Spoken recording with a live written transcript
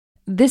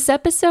This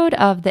episode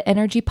of The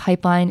Energy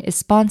Pipeline is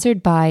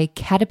sponsored by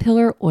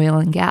Caterpillar Oil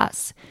and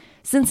Gas.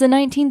 Since the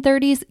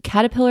 1930s,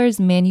 Caterpillar has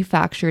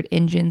manufactured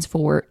engines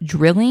for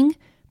drilling,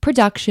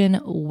 production,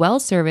 well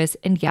service,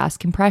 and gas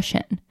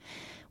compression.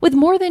 With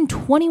more than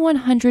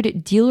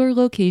 2,100 dealer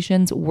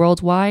locations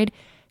worldwide,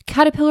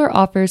 Caterpillar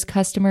offers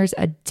customers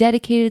a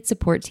dedicated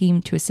support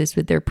team to assist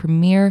with their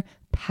premier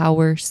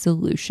power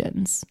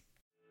solutions.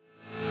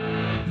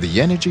 The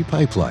Energy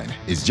Pipeline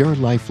is your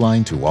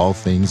lifeline to all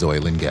things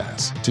oil and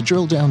gas, to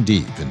drill down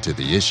deep into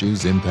the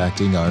issues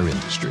impacting our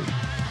industry.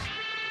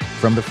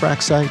 From the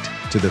frac site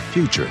to the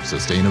future of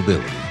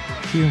sustainability,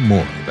 hear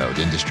more about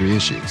industry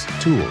issues,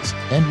 tools,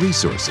 and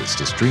resources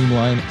to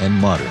streamline and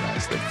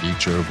modernize the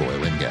future of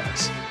oil and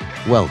gas.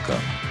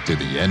 Welcome to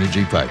the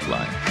Energy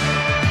Pipeline.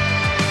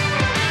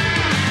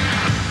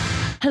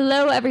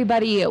 Hello,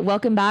 everybody.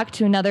 Welcome back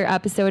to another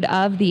episode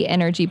of The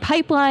Energy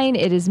Pipeline.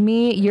 It is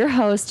me, your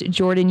host,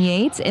 Jordan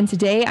Yates, and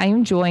today I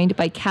am joined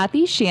by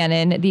Kathy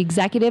Shannon, the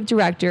Executive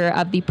Director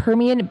of the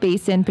Permian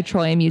Basin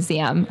Petroleum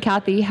Museum.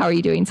 Kathy, how are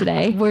you doing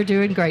today? We're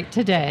doing great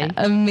today.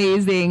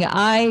 Amazing.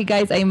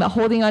 I'm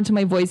holding on to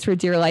my voice for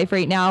dear life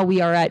right now. We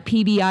are at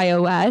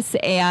PBIOS,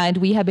 and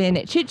we have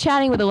been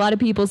chit-chatting with a lot of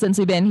people since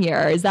we've been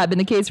here. Has that been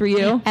the case for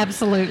you?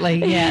 Absolutely,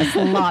 yes.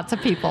 Lots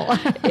of people.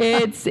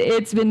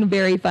 It's been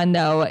very fun,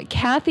 though.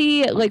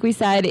 Kathy, like we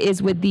said,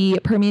 is with the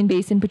Permian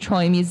Basin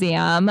Petroleum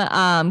Museum.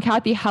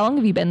 Kathy, how long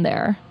have you been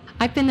there?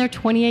 I've been there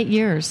 28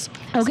 years.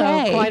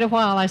 Okay. So quite a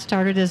while. I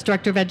started as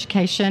Director of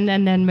Education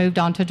and then moved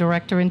on to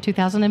Director in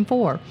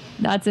 2004.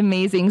 That's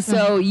amazing.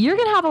 So you're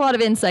going to have a lot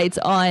of insights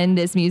on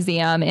this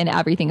museum and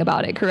everything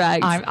about it,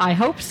 correct? I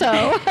hope so.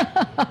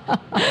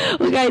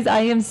 Well, guys,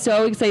 I am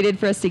so excited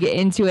for us to get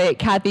into it.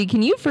 Kathy,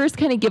 can you first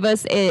kind of give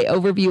us an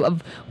overview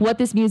of what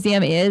this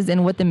museum is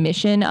and what the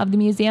mission of the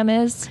museum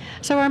is?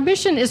 So our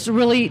mission is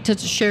really to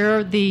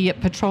share the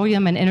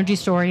petroleum and energy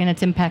story and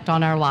its impact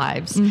on our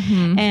lives.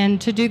 Mm-hmm. And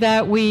to do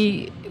that,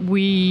 we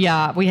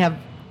have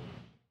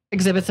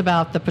exhibits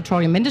about the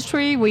petroleum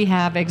industry. We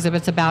have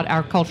exhibits about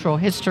our cultural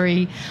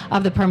history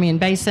of the Permian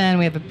Basin.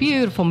 We have a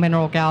beautiful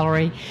mineral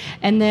gallery.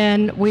 And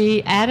then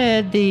we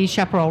added the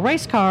Chaparral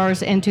race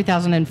cars in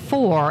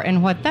 2004.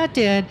 And what that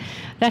did,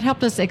 that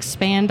helped us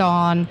expand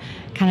on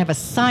kind of a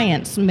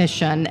science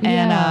mission.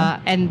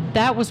 And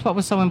that was what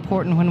was so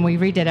important when we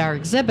redid our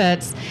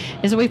exhibits,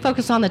 is that we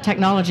focus on the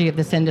technology of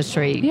this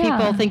industry. Yeah.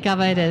 People think of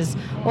it as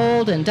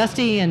old and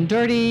dusty and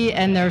dirty,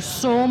 and there's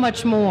so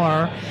much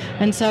more.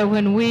 And so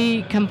when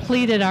we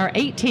completed our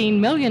 $18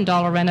 million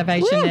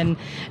renovation in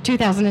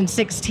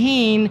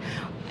 2016,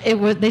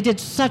 they did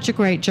such a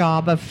great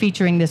job of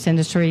featuring this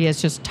industry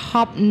as just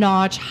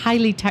top-notch,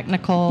 highly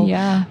technical,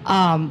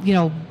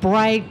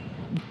 bright,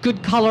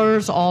 good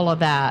colors, all of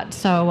that.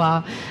 So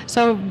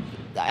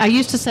I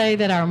used to say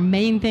that our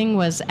main thing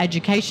was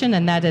education,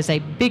 and that is a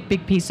big,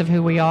 big piece of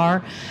who we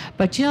are.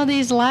 But,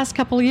 these last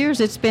couple of years,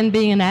 it's been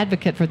being an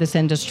advocate for this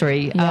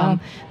industry. Yeah.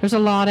 There's a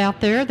lot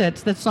out there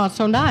that's not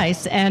so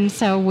nice. And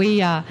so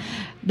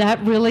that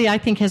really, I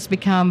think, has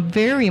become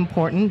very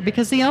important,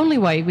 because the only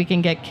way we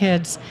can get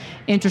kids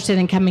interested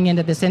in coming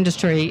into this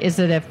industry is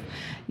that if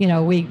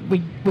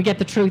we get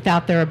the truth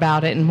out there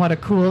about it and what a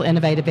cool,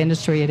 innovative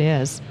industry it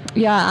is.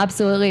 Yeah,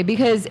 absolutely.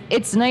 Because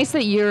it's nice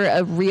that you're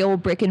a real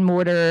brick and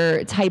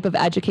mortar type of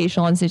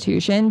educational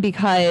institution,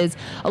 because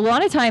a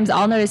lot of times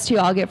I'll notice too,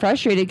 I'll get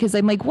frustrated because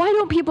I'm like, why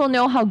don't people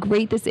know how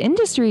great this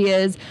industry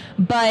is?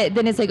 But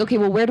then it's like, okay,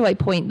 well, where do I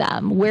point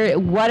them?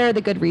 What are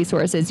the good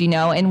resources,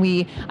 And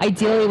we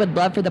ideally would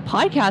love for the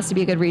podcast to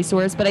be a good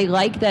resource, but I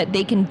like that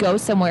they can go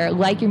somewhere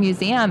like your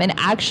museum and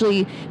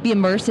actually be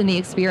immersed in the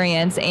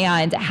experience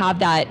and have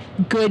that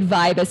good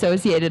vibe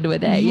associated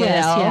with it.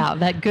 Yes, yeah,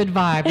 that good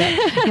vibe.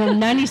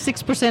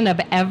 96% of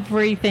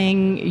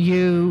everything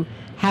you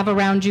have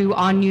around you,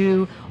 on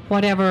you,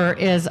 whatever,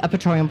 is a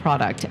petroleum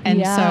product.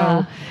 And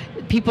so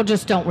people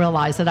just don't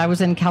realize that. I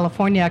was in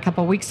California a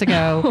couple of weeks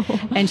ago,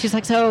 and she's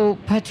like, so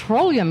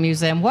petroleum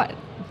museum, what?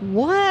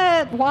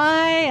 Why?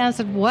 And I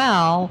said,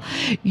 well,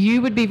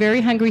 you would be very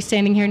hungry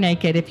standing here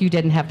naked if you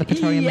didn't have the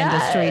petroleum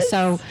industry.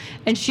 So,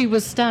 and she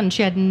was stunned.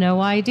 She had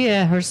no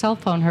idea. Her cell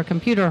phone, her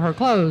computer, her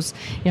clothes,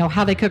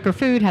 how they cook her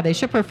food, how they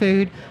ship her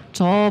food, it's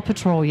all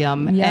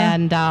petroleum. Yeah.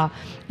 And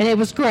it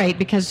was great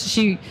because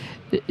she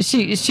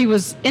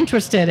was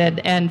interested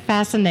and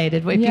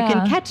fascinated. If you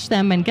can catch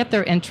them and get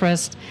their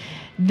interest,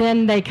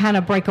 then they kind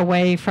of break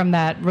away from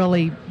that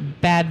really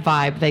bad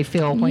vibe they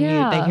feel when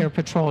they hear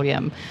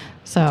petroleum.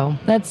 So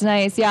that's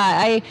nice.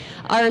 Yeah.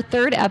 Our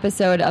third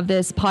episode of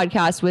this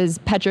podcast was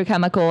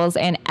petrochemicals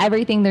and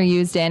everything they're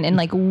used in and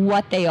like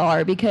what they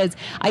are, because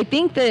I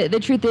think the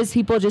truth is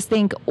people just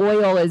think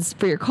oil is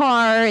for your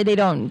car. They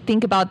don't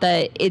think about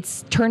that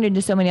it's turned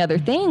into so many other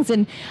things.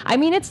 And I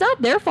mean, it's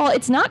not their fault.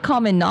 It's not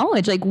common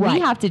knowledge. Like we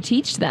have to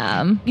teach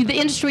them. The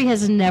industry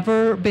has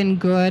never been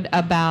good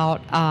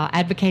about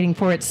advocating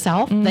for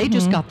itself. Mm-hmm. They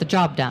just got the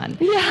job done.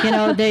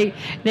 Yeah. They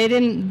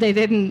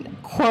didn't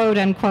quote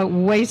unquote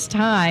waste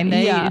time.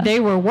 They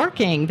were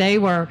working. They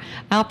were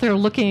out there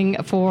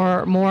looking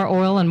for more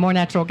oil and more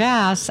natural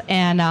gas,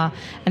 and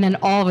then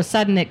all of a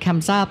sudden it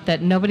comes up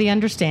that nobody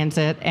understands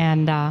it,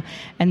 and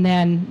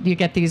then you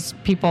get these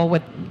people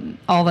with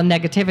all the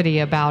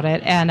negativity about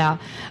it, and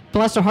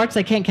bless their hearts,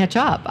 they can't catch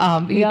up.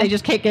 They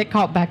just can't get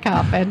caught back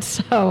up, and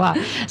so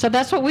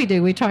that's what we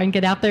do. We try and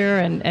get out there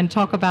and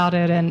talk about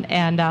it,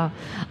 and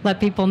let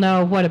people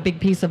know what a big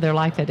piece of their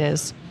life it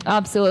is.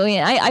 Absolutely.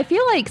 And I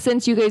feel like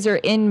since you guys are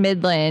in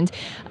Midland,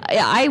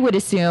 I would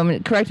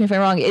assume, correct me if I'm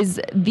wrong, is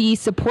the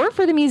support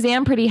for the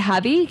museum pretty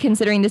heavy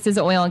considering this is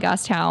an oil and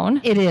gas town?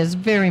 It is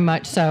very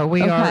much so.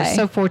 We are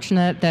so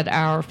fortunate that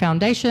our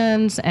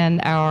foundations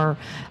and our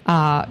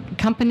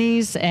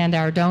companies and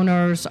our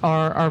donors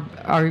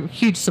are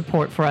huge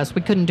support for us.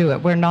 We couldn't do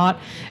it. We're not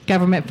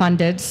government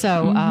funded,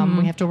 so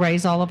we have to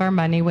raise all of our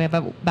money. We have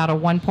about a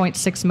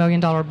 $1.6 million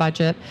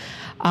budget.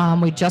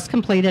 We just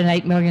completed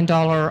an $8 million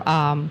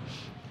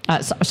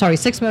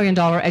 $6 million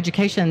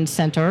education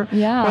center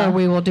where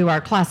we will do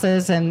our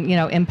classes and,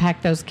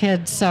 impact those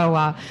kids.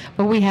 So,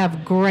 but we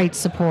have great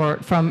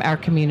support from our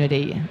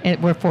community.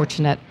 We're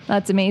fortunate.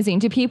 That's amazing.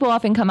 Do people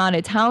often come out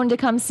of town to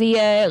come see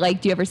it?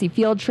 Like, do you ever see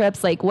field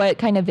trips? Like, what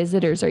kind of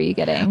visitors are you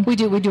getting? We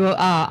do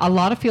a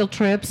lot of field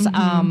trips.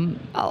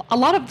 A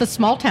lot of the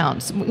small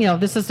towns,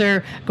 this is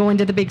their going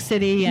to the big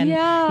city, and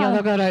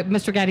they'll go to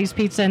Mr. Gatti's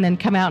Pizza and then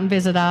come out and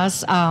visit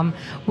us.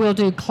 We'll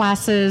do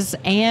classes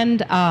and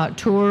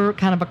tour,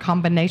 kind of a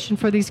combination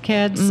for these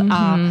kids.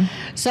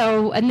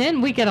 And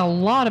then we get a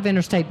lot of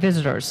interstate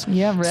visitors.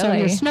 Yeah, really. So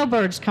your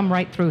snowbirds come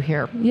right through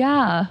here.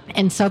 Yeah.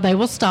 And so they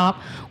will stop.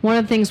 One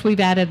of the things we've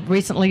added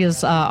recently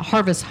is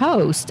Harvest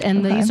Host,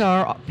 and these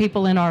are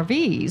people in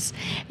RVs,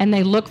 and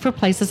they look for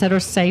places that are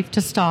safe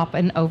to stop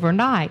and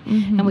overnight.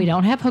 And we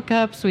don't have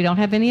hookups, we don't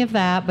have any of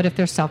that, but if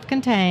they're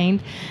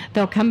self-contained,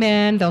 they'll come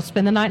in, they'll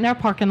spend the night in our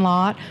parking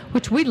lot,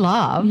 which we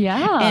love,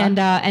 and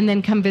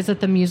then come visit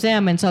the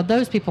museum. And so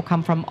those people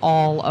come from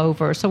all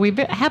over. So we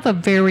have a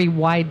very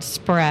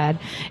widespread.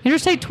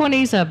 Interstate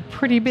 20 is a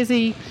pretty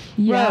busy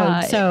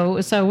road,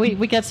 so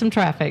we get some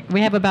traffic.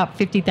 We have about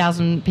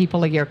 50,000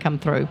 people a year come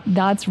through.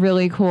 That's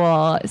really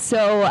cool.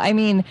 So, I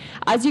mean,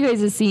 as you guys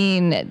have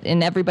seen,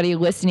 and everybody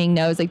listening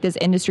knows, like, this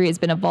industry has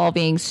been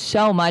evolving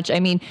so much. I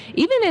mean,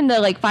 even in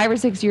the 5 or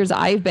 6 years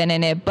I've been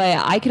in it, but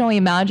I can only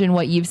imagine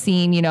what you've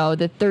seen,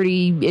 the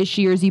 30-ish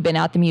years you've been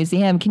at the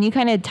museum. Can you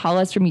kind of tell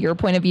us from your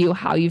point of view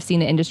how you've seen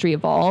the industry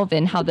evolve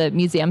and how the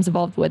museum's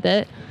evolved with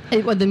it?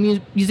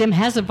 The museum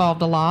has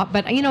evolved a lot,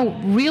 but,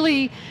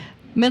 really,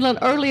 Midland,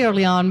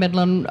 early on,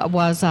 Midland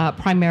was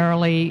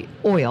primarily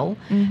oil.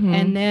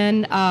 And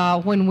then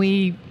when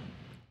we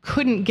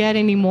couldn't get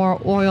any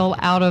more oil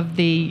out of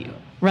the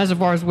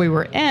reservoirs we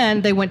were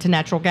in, they went to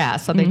natural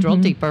gas. So they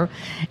drilled deeper.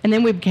 And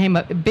then we became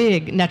a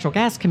big natural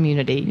gas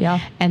community. Yeah.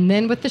 And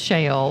then with the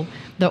shale,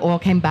 the oil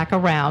came back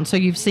around. So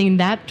you've seen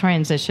that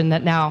transition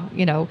that now,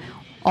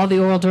 all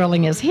the oil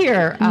drilling is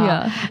here.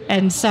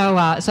 And so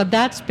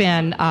that's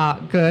been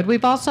good.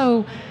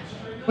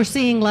 We're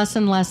seeing less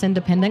and less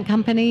independent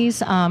companies.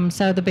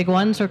 So the big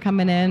ones are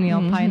coming in.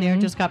 Pioneer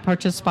just got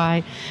purchased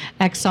by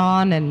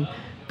Exxon, and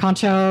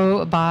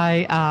Concho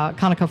by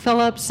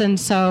ConocoPhillips. And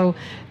so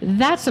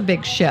that's a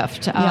big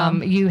shift.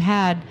 You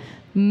had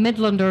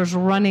Midlanders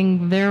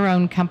running their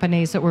own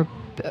companies that were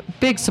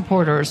big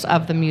supporters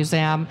of the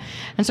museum,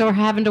 and so we're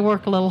having to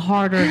work a little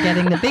harder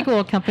getting the big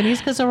oil companies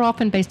because they're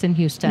often based in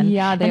Houston.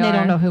 Yeah, they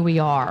don't know who we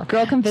are.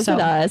 Girl, come visit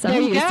us. There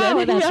you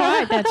go.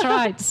 That's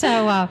right.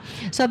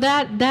 So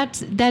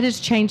that is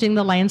changing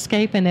the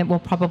landscape, and it will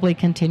probably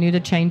continue to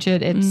change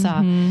it. It's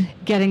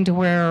getting to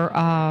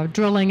where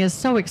drilling is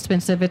so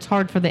expensive; it's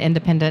hard for the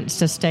independents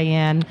to stay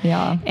in.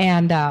 Yeah,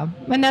 and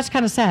that's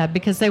kind of sad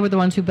because they were the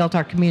ones who built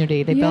our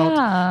community. They built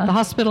the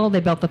hospital, they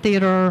built the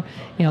theater,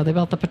 they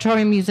built the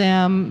Petroleum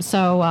Museum.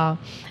 So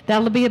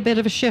that'll be a bit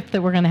of a shift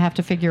that we're going to have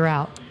to figure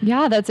out.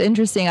 Yeah, that's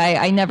interesting.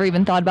 I never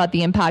even thought about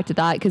the impact of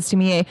that because to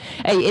me,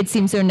 it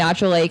seems so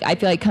natural. Like, I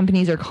feel like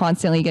companies are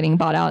constantly getting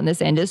bought out in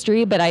this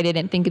industry, but I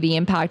didn't think of the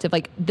impact of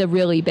the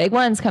really big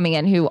ones coming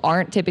in who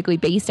aren't typically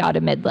based out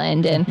of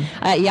Midland. And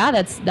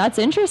that's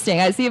interesting.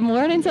 I see I'm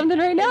learning something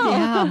right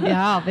now.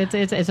 Yeah.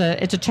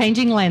 It's a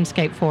changing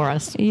landscape for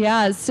us.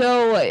 Yeah.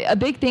 So a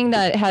big thing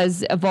that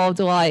has evolved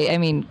a lot,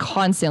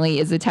 constantly,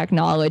 is the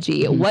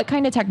technology. What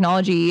kind of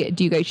technology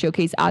do you guys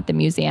showcase at the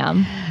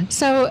museum?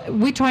 So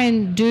we try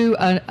and do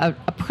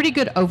a pretty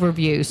good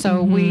overview.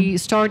 So we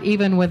start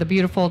even with a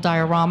beautiful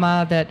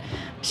diorama that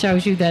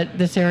shows you that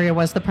this area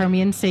was the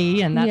Permian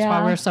Sea, and that's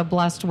why we're so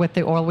blessed with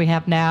the oil we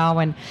have now.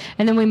 And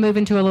then we move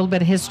into a little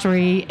bit of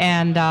history,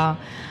 and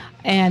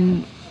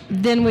then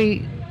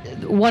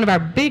one of our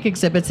big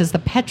exhibits is the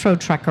Petro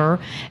Trekker,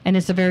 and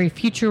it's a very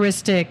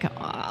futuristic,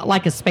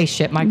 like a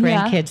spaceship. My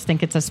grandkids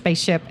think it's a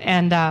spaceship,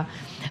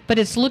 but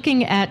it's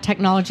looking at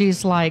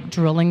technologies like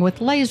drilling with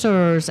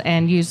lasers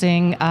and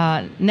using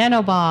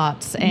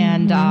nanobots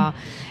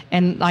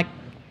and like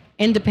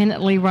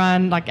independently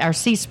run, like our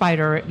Sea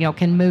Spider,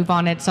 can move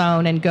on its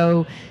own and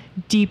go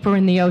deeper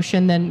in the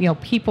ocean than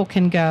people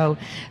can go.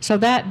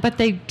 But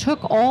they took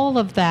all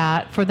of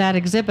that for that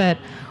exhibit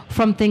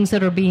from things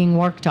that are being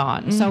worked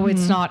on. So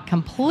it's not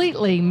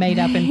completely made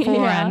up and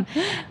foreign.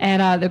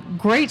 And the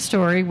great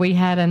story, we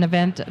had an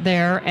event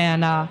there,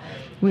 and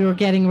we were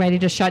getting ready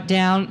to shut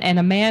down, and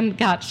a man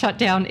got shut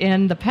down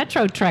in the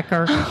Petro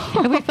Trekker.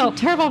 And we felt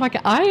terrible. I'm like,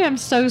 I am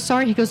so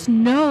sorry. He goes,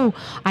 no,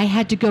 I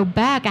had to go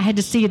back. I had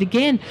to see it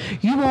again.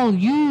 You all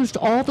used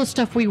all the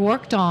stuff we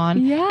worked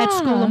on at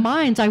School of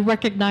Mines. I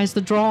recognized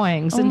the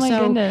drawings. Oh, and my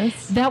so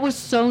goodness. that was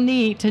so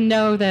neat to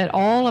know that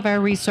all of our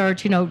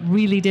research,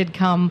 really did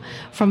come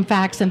from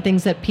facts and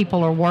things that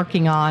people are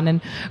working on. And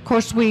of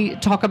course, we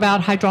talk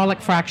about hydraulic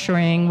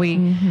fracturing.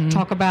 We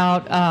talk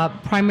about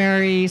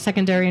primary,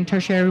 secondary, and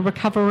tertiary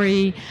recovery.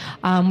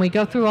 We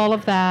go through all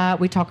of that.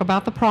 We talk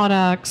about the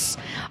products.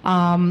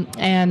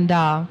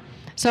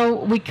 So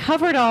we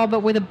cover it all,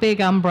 but with a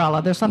big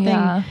umbrella. There's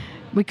something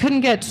we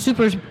couldn't get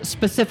super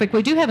specific.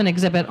 We do have an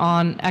exhibit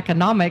on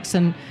economics,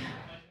 and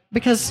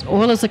because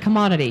oil is a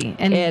commodity,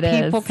 and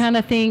people kind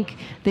of think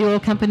the oil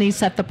companies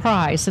set the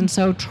price, and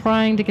so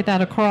trying to get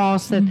that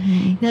across that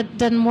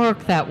doesn't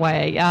work that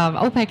way.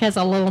 OPEC has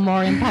a little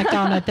more impact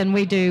on it than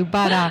we do,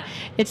 but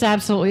it's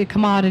absolutely a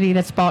commodity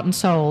that's bought and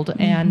sold,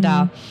 and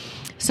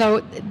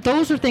so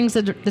those are things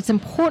that's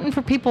important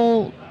for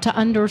people to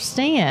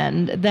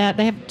understand, that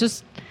they have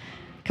just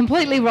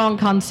completely wrong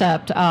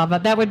concept of.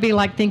 That would be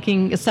like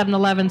thinking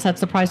 7-Eleven sets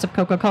the price of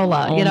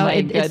Coca-Cola.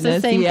 It's the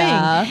same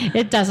thing.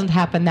 It doesn't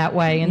happen that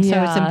way. And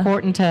so it's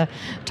important to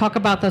talk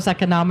about those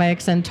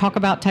economics and talk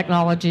about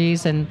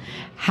technologies and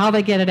how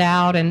they get it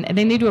out. And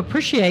they need to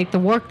appreciate the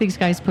work these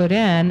guys put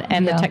in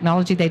and the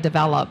technology they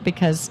develop,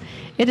 because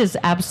it is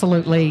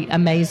absolutely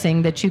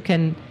amazing that you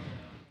can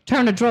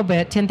turn a drill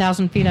bit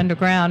 10,000 feet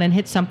underground and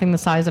hit something the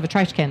size of a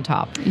trash can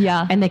top.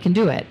 Yeah. And they can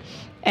do it.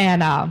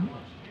 And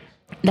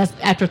that's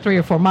after 3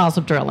 or 4 miles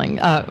of drilling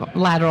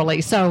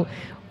laterally. So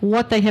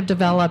what they have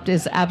developed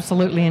is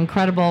absolutely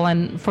incredible.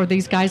 And for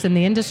these guys in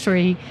the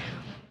industry,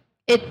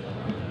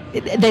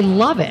 they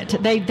love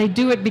it. They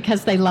do it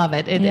because they love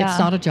it. It's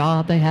not a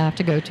job they have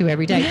to go to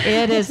every day.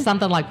 It is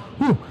something like,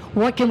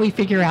 what can we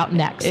figure out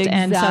next? Exactly.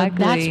 And so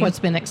that's what's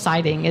been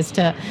exciting, is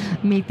to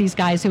meet these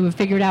guys who have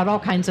figured out all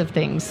kinds of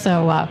things.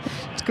 So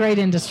it's a great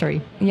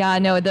industry. Yeah,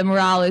 no, the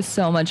morale is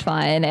so much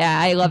fun.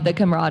 I love the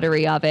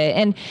camaraderie of it.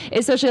 And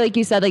especially like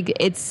you said, like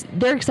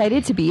they're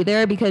excited to be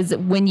there, because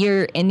when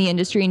you're in the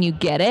industry and you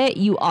get it,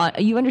 you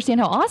understand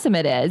how awesome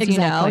it is,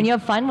 and you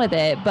have fun with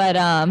it. But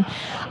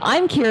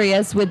I'm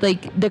curious with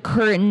like the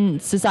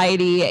current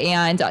society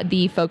and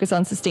the focus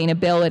on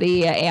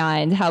sustainability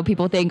and how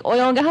people think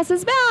oil and gas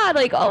is bad.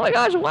 Like, oh my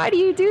gosh, why do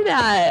you do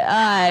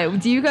that?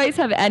 Do you guys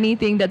have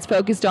anything that's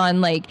focused on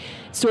like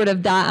sort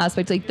of that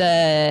aspect, like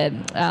the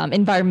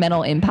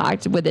environmental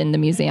impact within the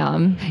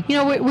museum?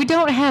 We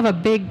don't have a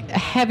big,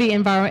 heavy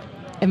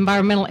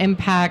environmental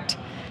impact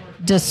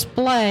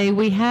display.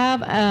 We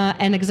have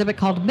an exhibit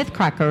called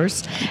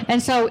Mythcrackers,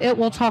 and so it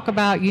will talk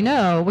about,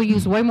 we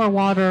use way more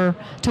water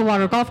to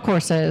water golf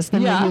courses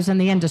than we use in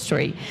the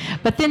industry.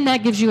 But then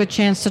that gives you a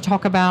chance to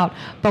talk about,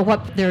 but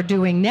what they're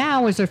doing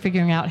now is they're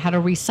figuring out how to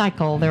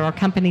recycle. There are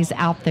companies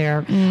out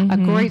there. A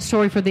great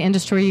story for the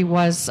industry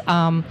was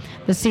the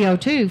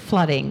CO2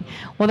 flooding.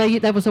 Well,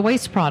 that was a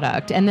waste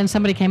product, and then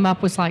somebody came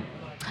up with like,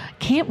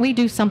 can't we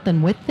do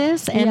something with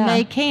this? And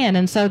they can.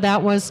 And so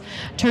that was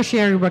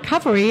tertiary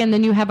recovery. And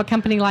then you have a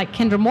company like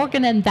Kinder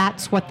Morgan, and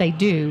that's what they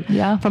do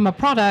from a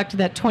product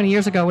that 20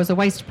 years ago was a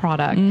waste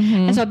product.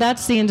 And so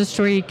that's the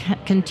industry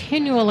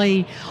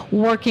continually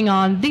working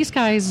on. These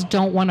guys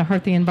don't want to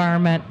hurt the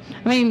environment.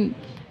 I mean,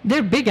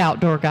 they're big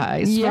outdoor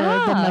guys for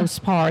the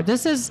most part.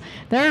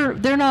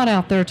 They're not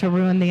out there to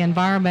ruin the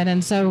environment.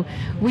 And so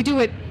we do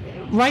it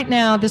right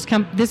now. This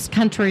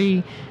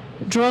country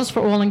drills for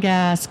oil and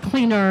gas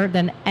cleaner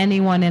than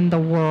anyone in the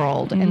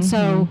world. And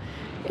so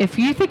if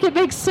you think it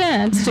makes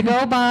sense to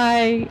go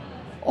buy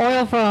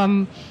oil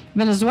from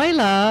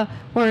Venezuela,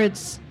 where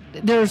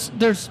there's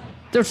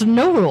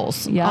no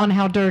rules on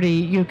how dirty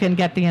you can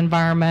get the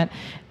environment,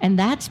 and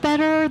that's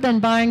better than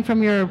buying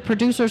from your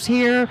producers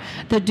here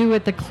that do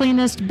it the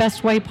cleanest,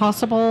 best way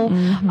possible.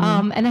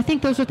 And I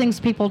think those are things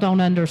people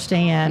don't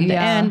understand.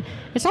 And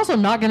it's also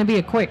not going to be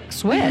a quick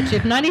switch.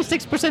 If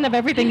 96% of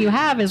everything you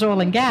have is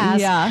oil and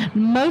gas,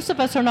 most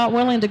of us are not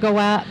willing to go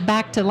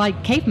back to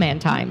like caveman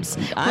times.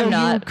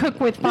 You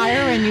cook with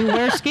fire and you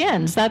wear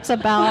skins. That's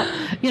about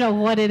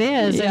what it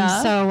is. And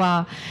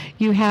so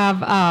you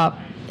have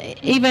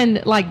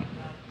even like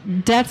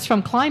deaths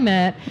from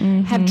climate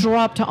have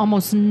dropped to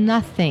almost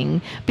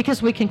nothing,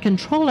 because we can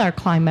control our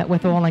climate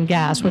with oil and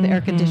gas, with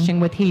air conditioning,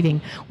 with heating.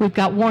 We've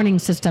got warning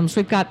systems.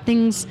 We've got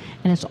things,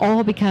 and it's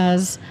all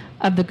because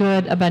of the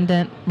good,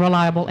 abundant,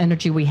 reliable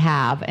energy we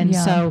have. And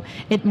so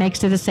it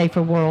makes it a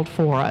safer world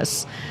for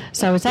us.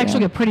 So it's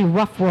actually a pretty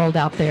rough world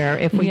out there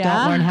if we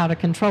don't learn how to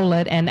control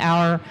it. And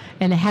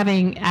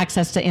having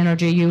access to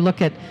energy, you look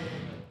at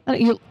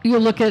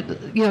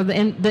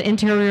the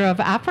interior of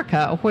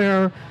Africa,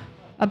 where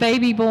a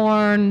baby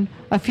born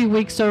a few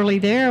weeks early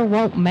there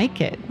won't make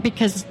it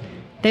because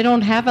they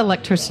don't have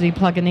electricity,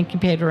 plug an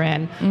incubator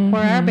in,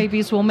 where our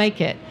babies will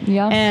make it.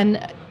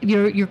 And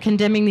you're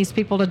condemning these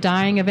people to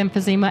dying of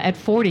emphysema at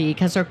 40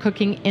 because they're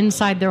cooking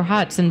inside their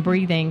huts and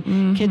breathing.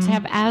 Mm-hmm. Kids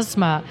have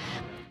asthma.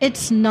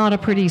 It's not a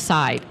pretty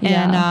sight.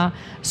 Yeah. And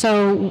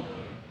so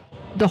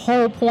the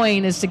whole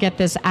point is to get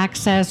this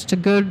access to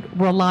good,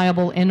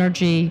 reliable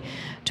energy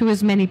to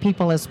as many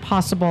people as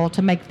possible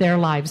to make their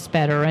lives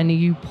better. And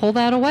you pull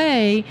that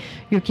away,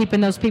 you're keeping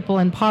those people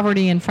in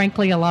poverty. And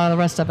frankly, a lot of the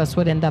rest of us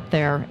would end up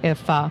there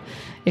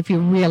if you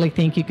really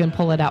think you can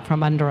pull it out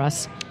from under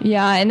us.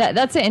 Yeah, and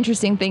that's the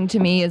interesting thing to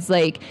me is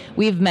like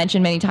we've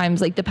mentioned many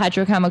times, like the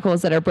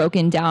petrochemicals that are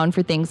broken down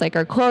for things like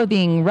our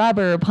clothing,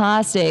 rubber,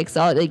 plastics,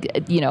 all,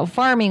 like, you know,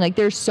 farming. Like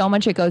there's so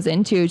much it goes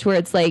into to where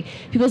it's like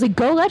people say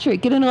go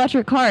electric, get an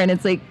electric car, and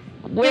it's like,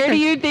 where do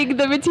you think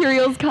the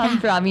materials come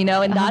from, you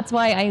know? And that's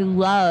why I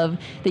love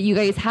that you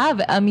guys have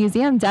a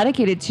museum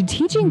dedicated to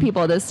teaching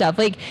people this stuff.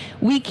 Like,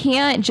 we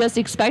can't just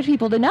expect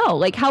people to know.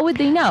 Like, how would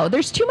they know?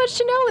 There's too much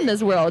to know in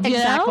this world,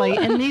 exactly. You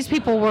know? And these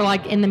people were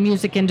like in the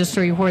music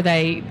industry where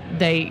they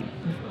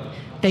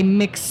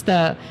mix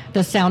the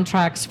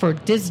soundtracks for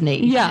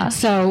Disney. Yeah.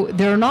 So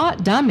they're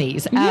not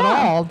dummies at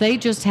all. They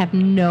just have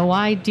no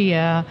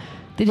idea.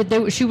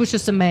 She was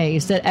just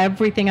amazed at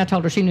everything I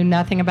told her. She knew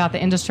nothing about the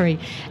industry.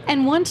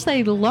 And once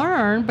they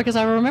learned, because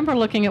I remember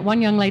looking at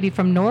one young lady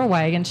from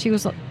Norway, and she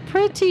was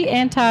pretty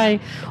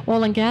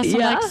anti-oil and gas. I'm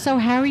like, so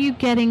how are you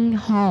getting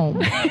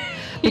home?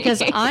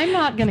 Because I'm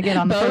not going to get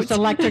on the first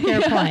electric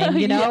airplane,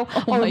 you know,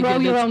 or row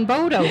your own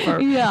boat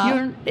over.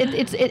 Yeah.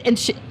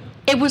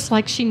 It was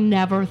like she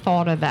never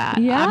thought of that.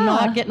 Yeah. I'm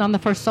not getting on the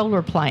first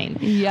solar plane.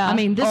 Yeah. I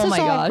mean, this is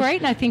all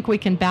great, and I think we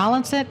can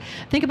balance it.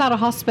 Think about a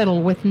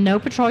hospital with no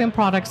petroleum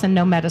products and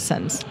no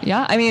medicines.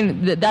 Yeah, I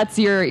mean, that's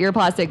your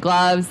plastic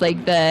gloves,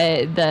 like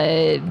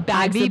the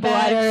bags of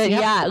blood. Yep.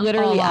 Yeah,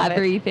 literally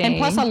everything. And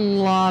plus, a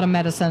lot of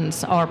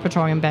medicines are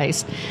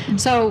petroleum-based.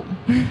 So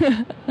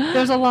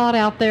there's a lot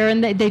out there,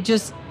 and they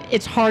just...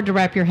 It's hard to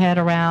wrap your head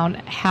around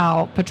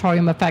how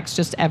petroleum affects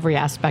just every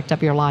aspect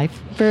of your life.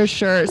 For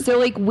sure. So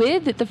like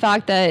with the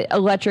fact that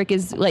electric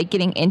is like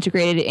getting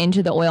integrated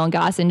into the oil and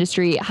gas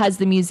industry, has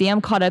the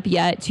museum caught up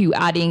yet to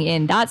adding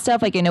in that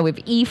stuff? Like I know we have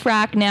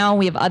e-frac now,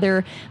 we have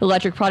other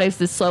electric products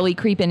that's slowly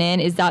creeping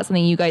in. Is that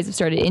something you guys have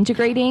started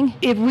integrating?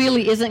 It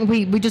really isn't.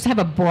 We just have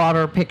a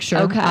broader picture.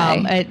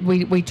 Okay.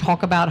 We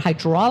talk about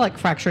hydraulic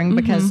fracturing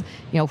because,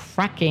 you know,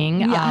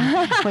 fracking,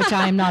 which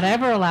I am not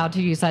ever allowed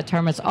to use that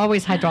term. It's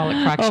always hydraulic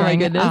fracturing. Oh my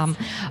goodness.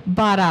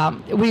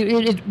 But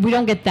we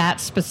don't get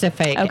that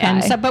specific. Okay.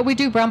 And so, but we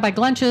do brown bag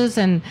lunches,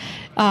 and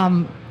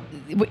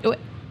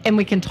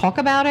we can talk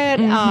about it.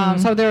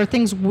 So there are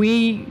things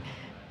we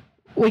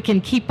can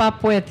keep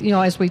up with, you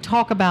know, as we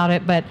talk about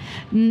it, but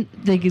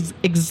the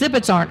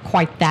exhibits aren't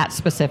quite that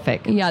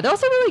specific. Yeah, they're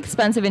also really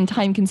expensive and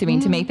time-consuming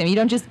to make them. You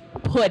don't just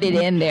put it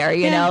in there,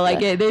 you know, like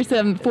there's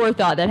some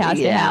forethought that has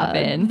to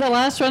happen. The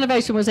last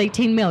renovation was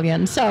 $18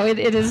 million, so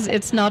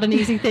it's not an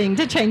easy thing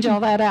to change all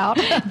that out.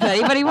 If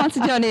anybody wants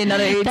to donate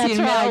another $18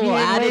 million, we'll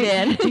add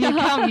it in.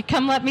 You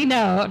come let me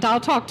know.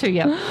 I'll talk to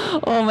you.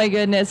 Oh my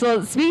goodness.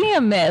 Well, speaking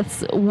of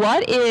myths,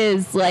 what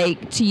is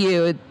like to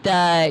you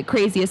the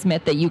craziest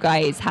myth that you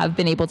guys have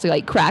been able to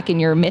like crack in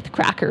your myth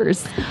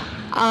crackers?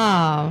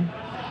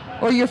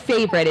 Or your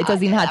favorite. It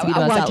doesn't even have to be the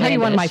most outlandish. I'll tell you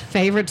one of my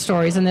favorite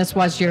stories, and this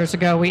was years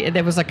ago.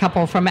 There was a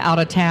couple from out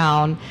of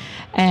town,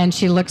 and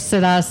she looks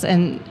at us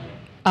and,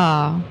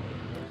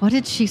 what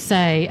did she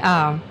say?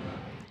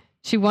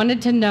 She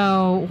wanted to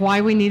know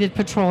why we needed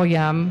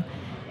petroleum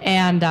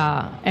and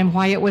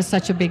why it was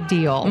such a big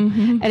deal.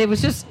 And it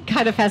was just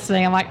kind of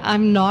fascinating. I'm like,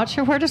 I'm not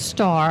sure where to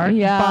start.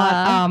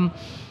 Yeah.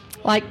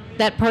 But like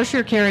that purse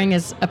you're carrying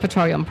is a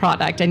petroleum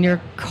product, and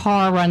your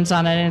car runs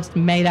on it, and it's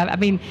made of, I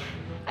mean,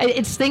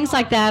 it's things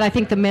like that. I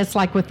think the myths,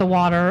 like with the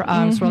water,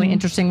 it's really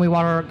interesting. We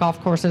water golf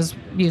courses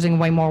using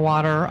way more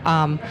water.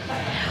 I'm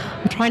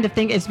trying to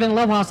think. It's been a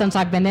little while since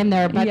I've been in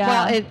there, but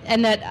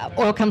and that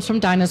oil comes from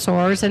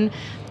dinosaurs, and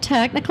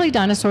technically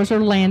dinosaurs are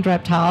land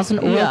reptiles,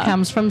 and oil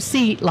comes from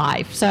sea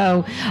life.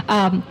 So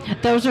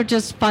those are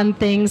just fun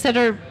things that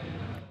are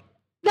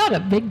not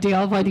a big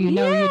deal whether you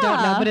know or you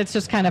don't know, but it's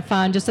just kind of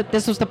fun. Just that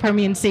this was the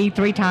Permian Sea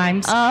 3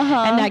 times,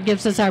 and that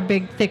gives us our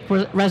big, thick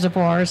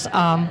reservoirs.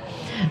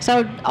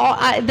 So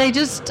they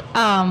just,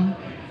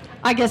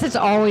 I guess it's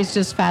always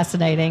just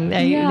fascinating.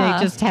 They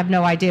just have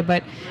no idea,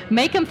 but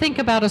make them think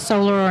about a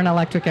solar or an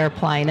electric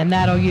airplane, and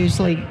that'll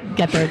usually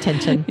get their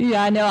attention.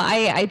 Yeah, no,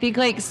 I think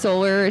like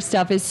solar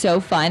stuff is so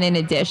fun in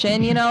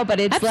addition, you know, but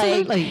it's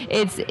Absolutely.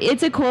 like,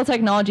 it's a cool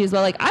technology as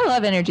well. Like I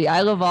love energy.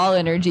 I love all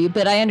energy,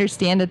 but I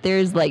understand that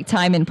there's like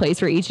time and place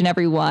for each and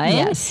every one.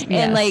 Yes.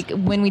 And like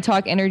when we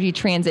talk energy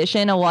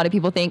transition, a lot of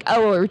people think,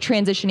 oh, we're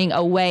transitioning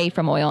away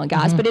from oil and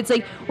gas, but it's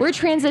like we're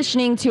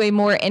transitioning to a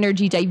more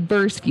energy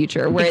diverse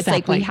future where it's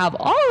like we have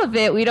all of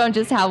it. We don't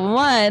just have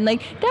one.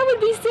 Like that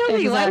would be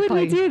silly. Why would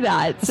we do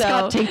that?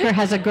 Scott Tinker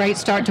has a great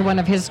start to one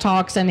of his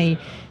talks, and he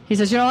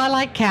says, you know, I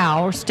like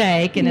cow or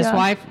steak, and his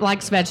wife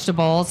likes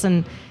vegetables,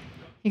 and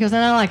he goes,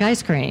 and I like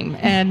ice cream.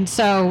 And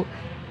so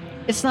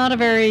it's not a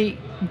very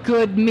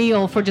good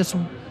meal for just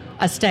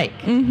a steak.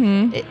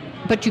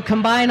 But you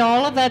combine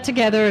all of that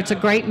together, it's a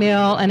great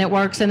meal, and it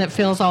works, and it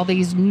fills all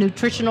these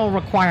nutritional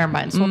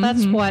requirements. Well,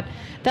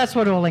 that's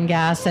what oil and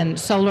gas and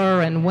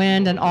solar and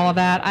wind and all of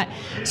that.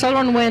 Solar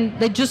and wind,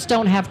 they just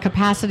don't have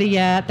capacity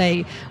yet.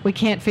 We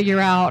can't figure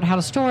out how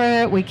to store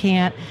it.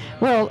 We're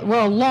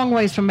a long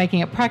ways from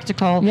making it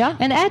practical. Yeah.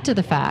 And add to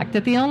the fact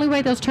that the only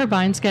way those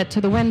turbines get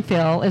to the wind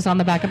fill is on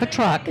the back of a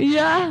truck.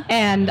 Yeah.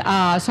 And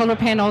solar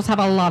panels have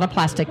a lot of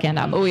plastic in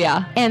them. Oh,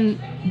 yeah. And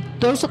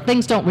those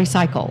things don't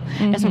recycle.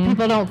 And so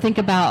people don't think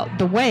about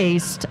the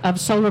waste of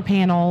solar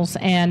panels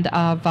and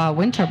of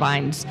wind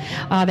turbines.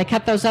 They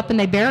cut those up and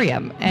they bury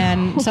them.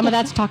 And some of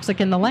that's toxic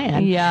in the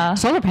land. Yeah.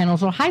 Solar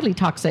panels are highly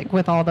toxic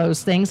with all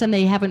those things, and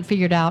they haven't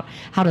figured out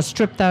how to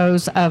strip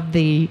those of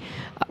the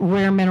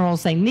rare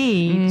minerals they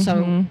need.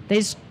 So they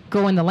just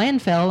go in the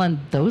landfill, and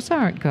those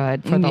aren't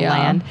good for the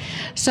land.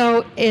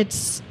 So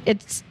it's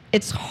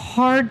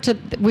hard to,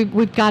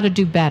 we've got to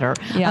do better.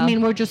 Yeah. I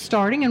mean, we're just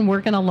starting, and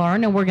we're going to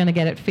learn, and we're going to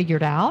get it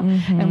figured out,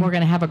 and we're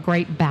going to have a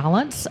great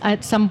balance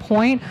at some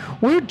point.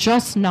 We're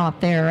just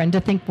not there, and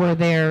to think we're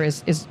there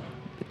is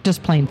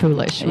just plain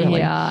foolish, really.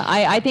 Yeah,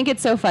 I think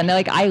it's so fun.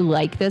 Like, I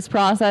like this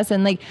process,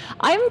 and like,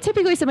 I'm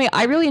typically somebody,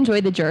 I really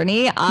enjoy the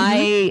journey.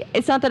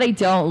 It's not that I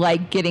don't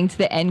like getting to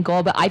the end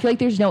goal, but I feel like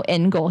there's no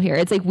end goal here.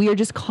 It's like we are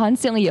just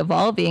constantly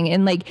evolving,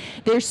 and like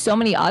there's so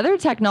many other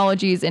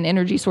technologies and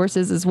energy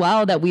sources as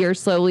well that we are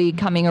slowly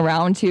coming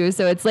around to.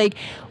 So it's like,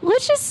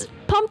 let's just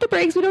pump the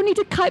brakes. We don't need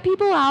to cut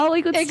people out.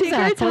 Like, let's take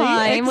our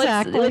time.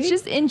 Let's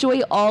just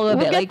enjoy all of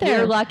it. Like,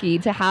 we're lucky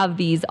to have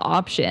these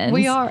options.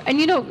 We are. And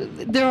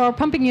there are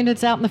pumping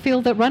units out in the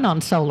field that run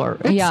on solar.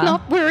 It's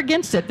not, we're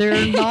against it.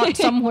 They're not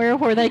somewhere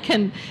where they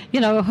can,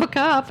 hook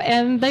up,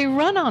 and they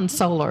run on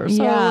solar.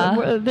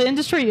 So the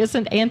industry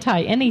isn't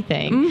anti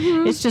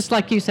anything. It's just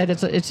like you said,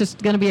 it's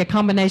just going to be a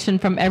combination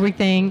from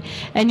everything,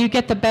 and you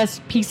get the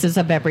best pieces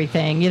of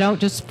everything. You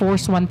don't just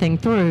force one thing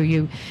through.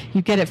 You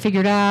get it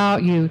figured out,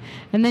 and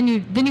then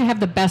you have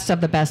the best of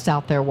the best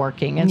out there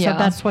working. And so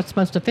that's what's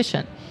most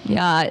efficient.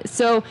 Yeah.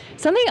 So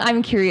something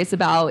I'm curious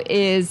about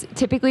is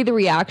typically the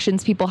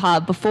reactions people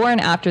have before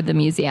and after the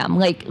museum,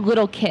 like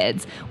little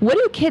kids. What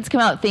do kids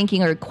come out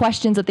thinking, or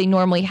questions that they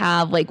normally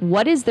have? Like,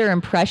 what is their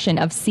impression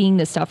of seeing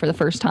this stuff for the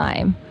first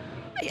time?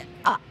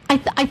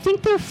 I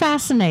think they're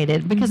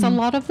fascinated because a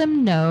lot of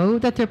them know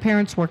that their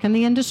parents work in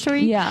the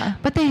industry,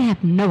 but they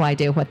have no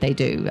idea what they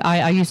do.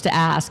 I used to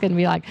ask and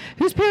be like,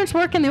 whose parents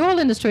work in the oil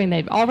industry? And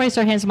they'd all raise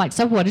their hands. I'm like,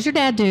 so what does your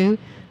dad do?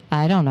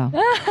 I don't know.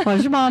 What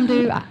does your mom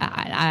do?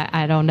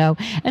 I don't know.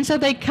 And so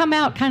they come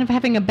out kind of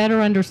having a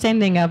better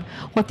understanding of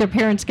what their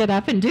parents get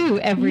up and do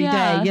every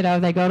day.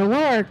 They go to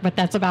work, but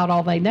that's about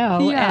all they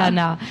know. And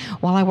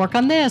I work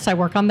on this, I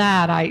work on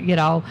that.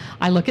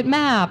 I look at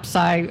maps.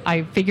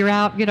 I figure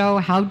out,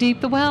 how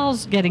deep the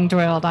well's getting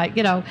drilled.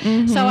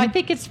 So I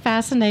think it's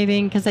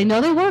fascinating because they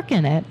know they work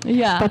in it,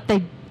 but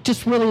they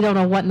just really don't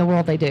know what in the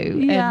world they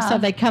do. And so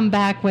they come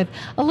back with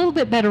a little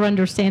bit better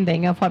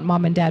understanding of what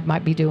mom and dad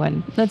might be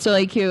doing. That's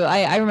really cute.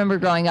 I remember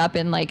growing up,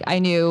 and like, I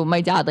knew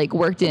my dad like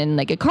worked in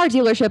like a car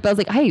dealership. I was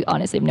like, I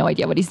honestly have no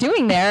idea what he's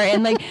doing there.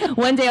 And like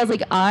one day I was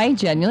like, I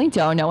genuinely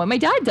don't know what my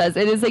dad does.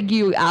 It is like,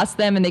 you ask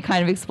them and they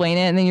kind of explain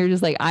it, and then you're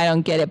just like, I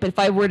don't get it. But if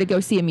I were to go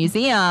see a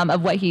museum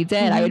of what he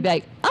did, I would be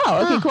like,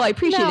 oh, okay, cool. I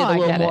appreciate it a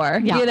little more.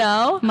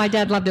 Yeah. My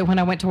dad loved it when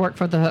I went to work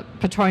for the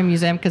Petroleum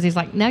Museum, because he's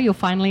like, now you'll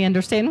finally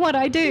understand what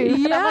I do.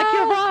 And I'm like,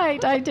 you're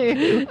right, I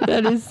do.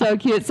 That is so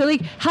cute. So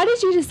like, how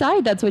did you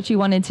decide that's what you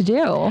wanted to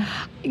do?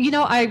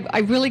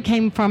 I really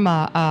came from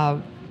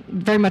a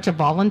very much a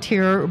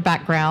volunteer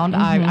background.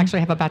 I actually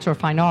have a Bachelor of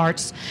Fine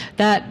Arts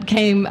that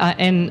came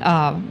in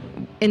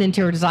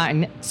interior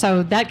design.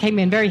 So that came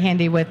in very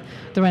handy with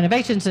the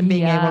renovations and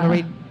being able to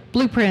read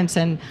blueprints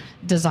and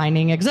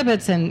designing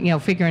exhibits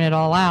and, figuring it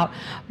all out.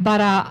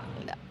 But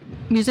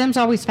museums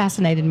always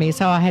fascinated me.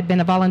 So I had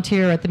been a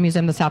volunteer at the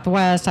Museum of the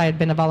Southwest. I had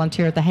been a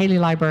volunteer at the Haley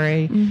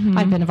Library.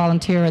 I'd been a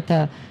volunteer at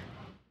the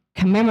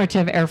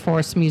Commemorative Air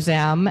Force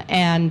Museum.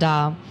 And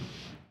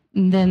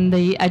then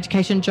the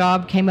education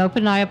job came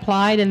open, and I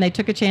applied, and they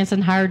took a chance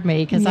and hired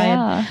me because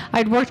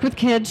I'd worked with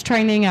kids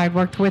training, I'd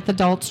worked with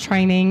adults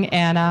training,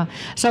 and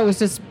so it was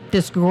just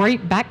this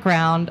great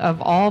background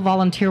of all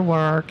volunteer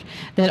work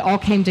that all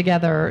came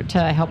together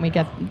to help me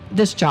get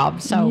this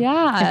job. So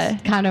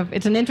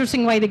it's an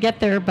interesting way to get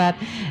there, but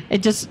it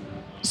just,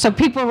 so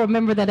people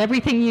remember that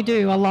everything you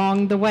do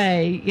along the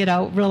way,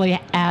 really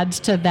adds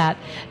to that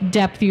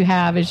depth you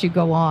have as you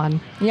go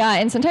on. Yeah,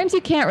 and sometimes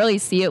you can't really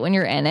see it when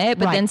you're in it,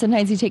 but then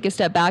sometimes you take a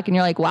step back and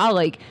you're like, wow,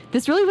 like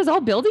this really was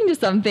all building to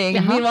something.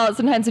 Meanwhile,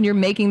 sometimes when you're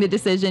making the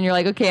decision, you're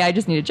like, okay, I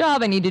just need a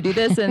job, I need to do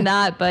this and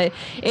that. But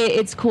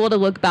it's cool to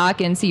look back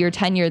and see your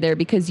tenure there,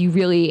 because you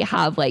really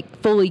have like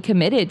fully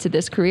committed to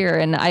this career.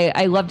 And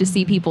I love to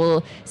see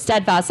people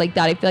steadfast like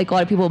that. I feel like a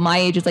lot of people my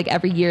age, it's like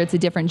every year it's a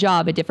different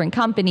job, a different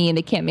company, and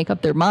they can't make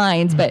up their their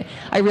minds, but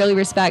I really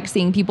respect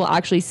seeing people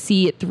actually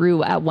see it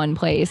through at one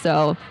place.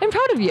 So I'm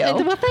proud of you.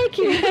 Well, thank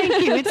you.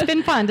 It's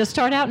been fun to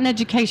start out in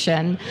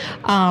education.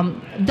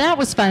 That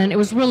was fun, and it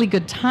was really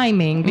good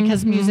timing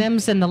because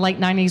museums in the late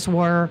 90s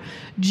were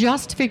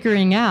just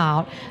figuring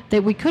out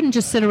that we couldn't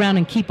just sit around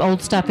and keep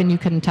old stuff and you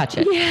couldn't touch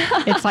it.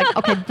 Yeah. It's like,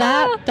 okay,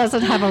 that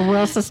doesn't have a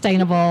real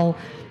sustainable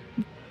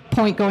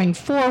point going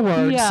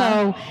forward. Yeah.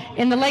 So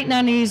in the late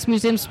 90s,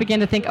 museums began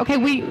to think, okay,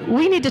 we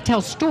need to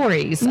tell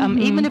stories.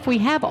 Even if we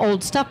have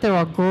old stuff, there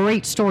are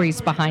great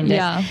stories behind it.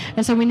 Yeah.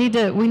 And so we need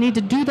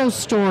to do those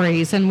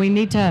stories, and we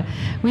need to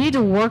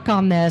work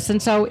on this.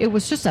 And so it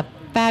was just a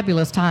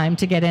fabulous time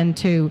to get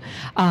into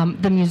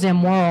the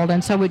museum world,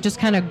 and so it just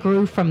kind of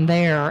grew from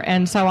there.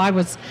 And so I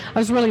was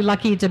really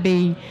lucky to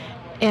be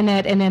in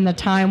it, and in the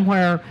time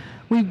where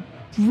we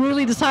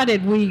really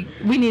decided we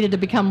needed to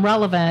become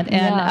relevant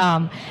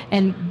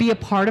and be a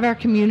part of our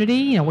community.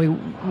 You know,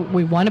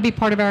 we want to be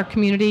part of our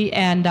community,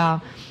 and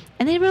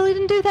they really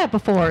didn't do that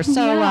before.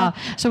 So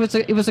so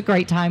it was a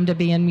great time to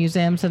be in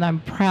museums, and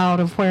I'm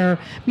proud of where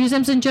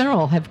museums in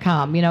general have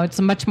come. You know, it's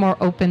a much more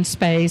open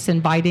space,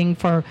 inviting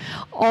for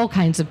all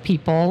kinds of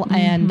people,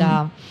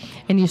 and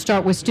you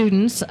start with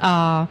students.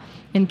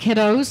 And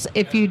kiddos,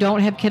 if you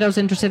don't have kiddos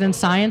interested in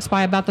science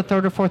by about the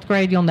 3rd or 4th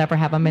grade, you'll never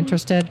have them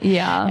interested.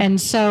 Yeah.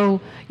 And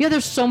so,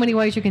 there's so many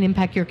ways you can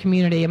impact your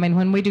community. I mean,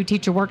 when we do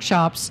teacher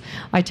workshops,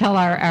 I tell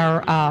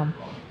our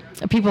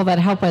people that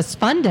help us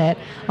fund it,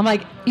 I'm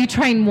like, you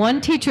train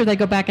one teacher, they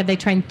go back and they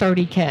train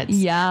 30 kids.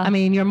 Yeah. I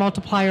mean, your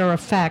multiplier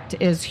effect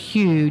is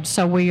huge.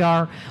 So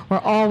we're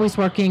always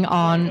working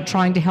on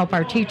trying to help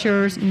our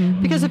teachers,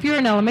 because if you're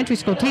an elementary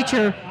school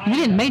teacher, you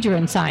didn't major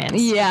in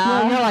science.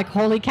 Yeah. You're like,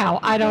 holy cow,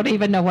 I don't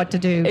even know what to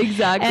do.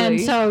 Exactly.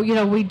 And so,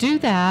 we do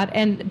that,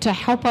 and to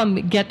help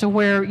them get to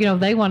where,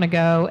 they want to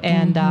go,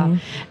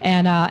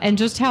 and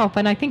just help.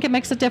 And I think it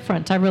makes a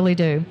difference. I really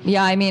do.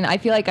 Yeah, I mean, I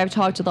feel like I've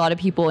talked to a lot of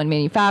people in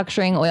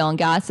manufacturing, oil and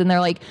gas, and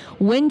they're like,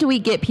 when do we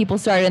get people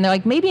started? And they're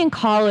like, maybe in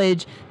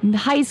college,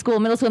 high school,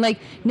 middle school. I'm like,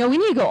 no, we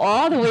need to go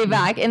all the way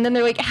back. And then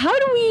they're like, how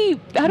do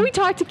we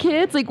talk to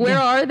kids? Like, where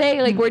are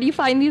they? Like, where do you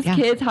find these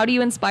kids? How do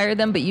you inspire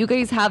them? But you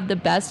guys have the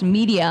best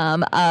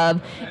medium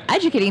of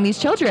educating these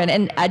children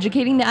and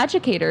educating the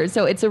educators.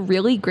 So it's a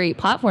really great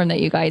platform that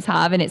you guys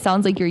have, and it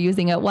sounds like you're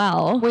using it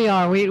well. We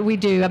are. We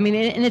do. I mean,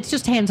 and it's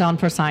just hands-on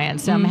for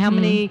science. I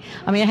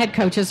had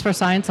coaches for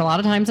science a lot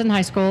of times in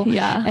high school.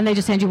 Yeah. And they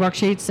just hand you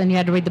worksheets and you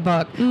had to read the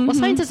book. Well,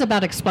 science is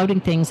about exploding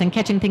things and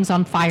catching things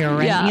on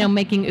fire and,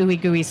 making ooey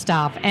gooey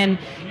stuff. And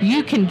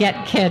you can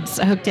get kids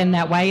hooked in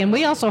that way. And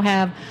we also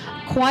have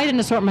quite an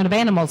assortment of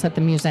animals at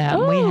the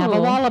museum. Oh. We have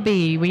a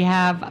wallaby, we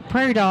have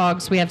prairie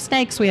dogs, we have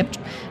snakes, we have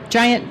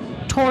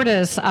giant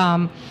tortoise.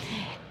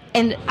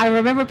 And I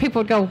remember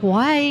people would go,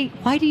 why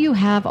do you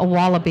have a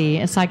wallaby?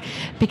 It's like,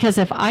 because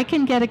if I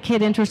can get a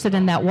kid interested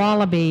in that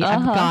wallaby,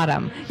 I've got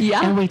them.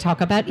 Yeah. And we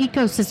talk about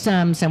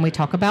ecosystems, and we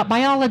talk about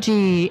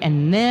biology,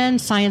 and then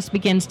science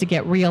begins to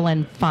get real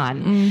and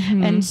fun.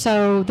 And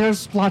so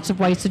there's lots of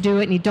ways to do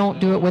it, and you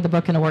don't do it with a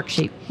book and a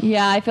worksheet.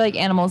 Yeah, I feel like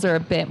animals are a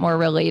bit more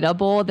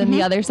relatable than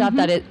the other stuff.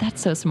 That's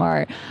so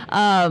smart.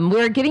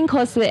 We're getting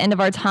close to the end of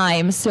our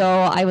time, so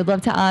I would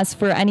love to ask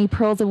for any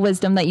pearls of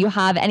wisdom that you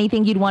have,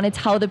 anything you'd want to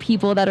tell the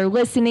people that are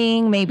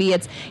listening. Maybe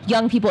it's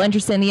young people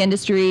interested in the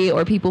industry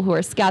or people who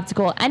are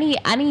skeptical.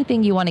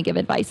 Anything you want to give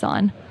advice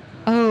on?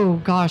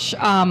 Oh gosh,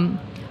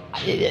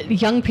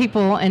 young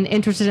people and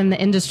interested in the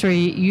industry,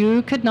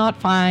 you could not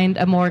find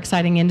a more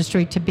exciting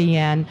industry to be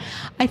in.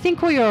 I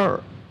think we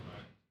are.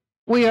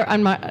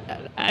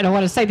 I don't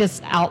want to say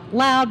this out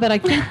loud, but I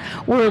think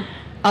we're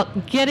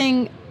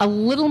getting a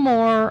little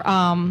more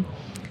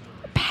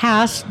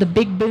past the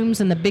big booms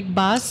and the big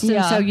busts.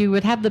 Yeah. And so you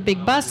would have the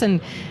big bust, and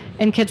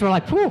kids were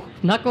like, "Whew,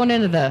 not going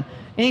into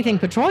anything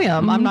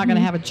petroleum. I'm not going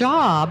to have a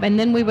job." And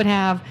then we would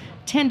have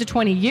 10 to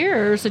 20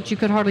 years that you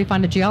could hardly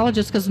find a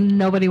geologist because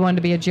nobody wanted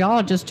to be a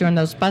geologist during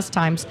those bust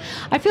times.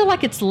 I feel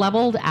like it's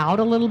leveled out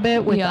a little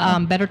bit with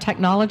better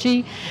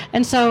technology.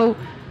 And so,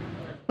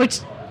 which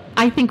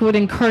I think would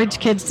encourage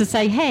kids to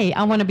say, hey,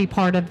 I want to be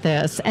part of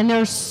this. And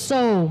there's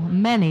so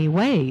many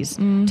ways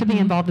to be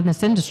involved in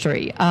this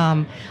industry.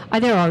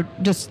 There are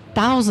just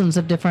thousands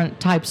of different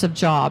types of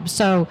jobs.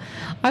 So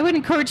I would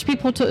encourage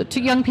people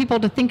to young people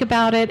to think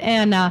about it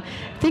and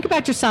think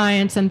about your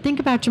science and think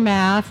about your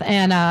math.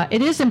 And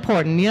it is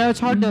important.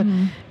 It's hard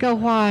to go,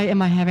 why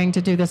am I having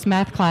to do this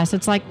math class?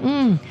 It's like,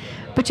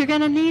 but you're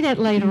going to need it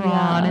later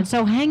on. And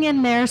so hang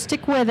in there,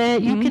 stick with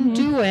it. You can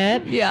do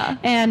it. Yeah.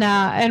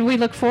 And we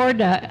look forward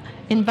to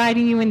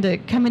inviting you into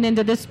coming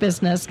into this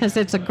business because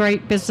it's a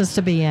great business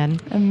to be in.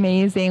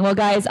 Amazing. Well,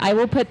 guys, I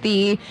will put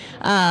the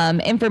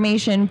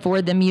information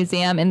for the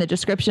museum in the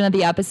description of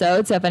the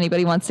episode. So if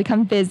anybody wants to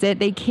come visit,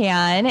 they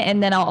can.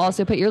 And then I'll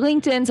also put your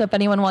LinkedIn. So if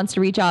anyone wants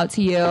to reach out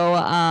to you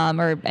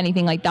or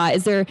anything like that,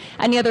 is there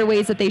any other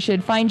ways that they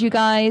should find you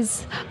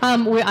guys?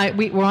 We're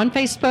on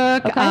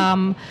Facebook.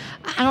 Okay.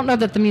 I don't know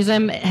that the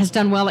museum has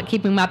done well at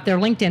keeping up their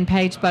LinkedIn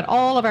page, but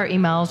all of our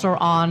emails are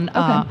on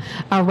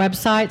our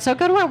website. So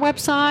go to our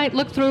website,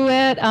 look through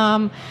it.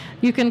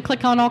 You can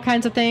click on all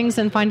kinds of things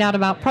and find out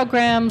about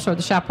programs or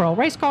the Chaparral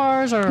race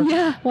cars or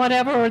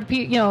whatever, or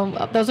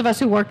those of us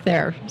who work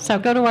there. So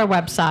go to our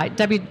website,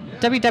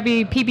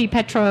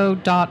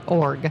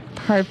 www.pbpetro.org.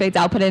 Perfect.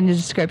 I'll put it in the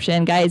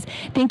description. Guys,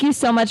 thank you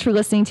so much for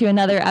listening to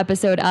another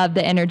episode of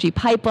The Energy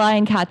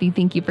Pipeline. Kathy,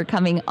 thank you for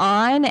coming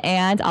on,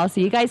 and I'll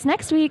see you guys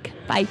next week.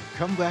 Bye.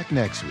 Come back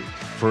next week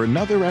for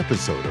another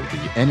episode of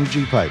The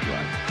Energy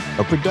Pipeline,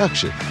 a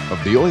production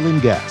of the Oil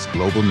and Gas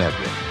Global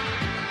Network.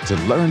 To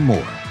learn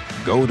more,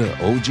 go to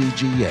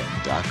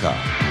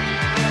oggn.com.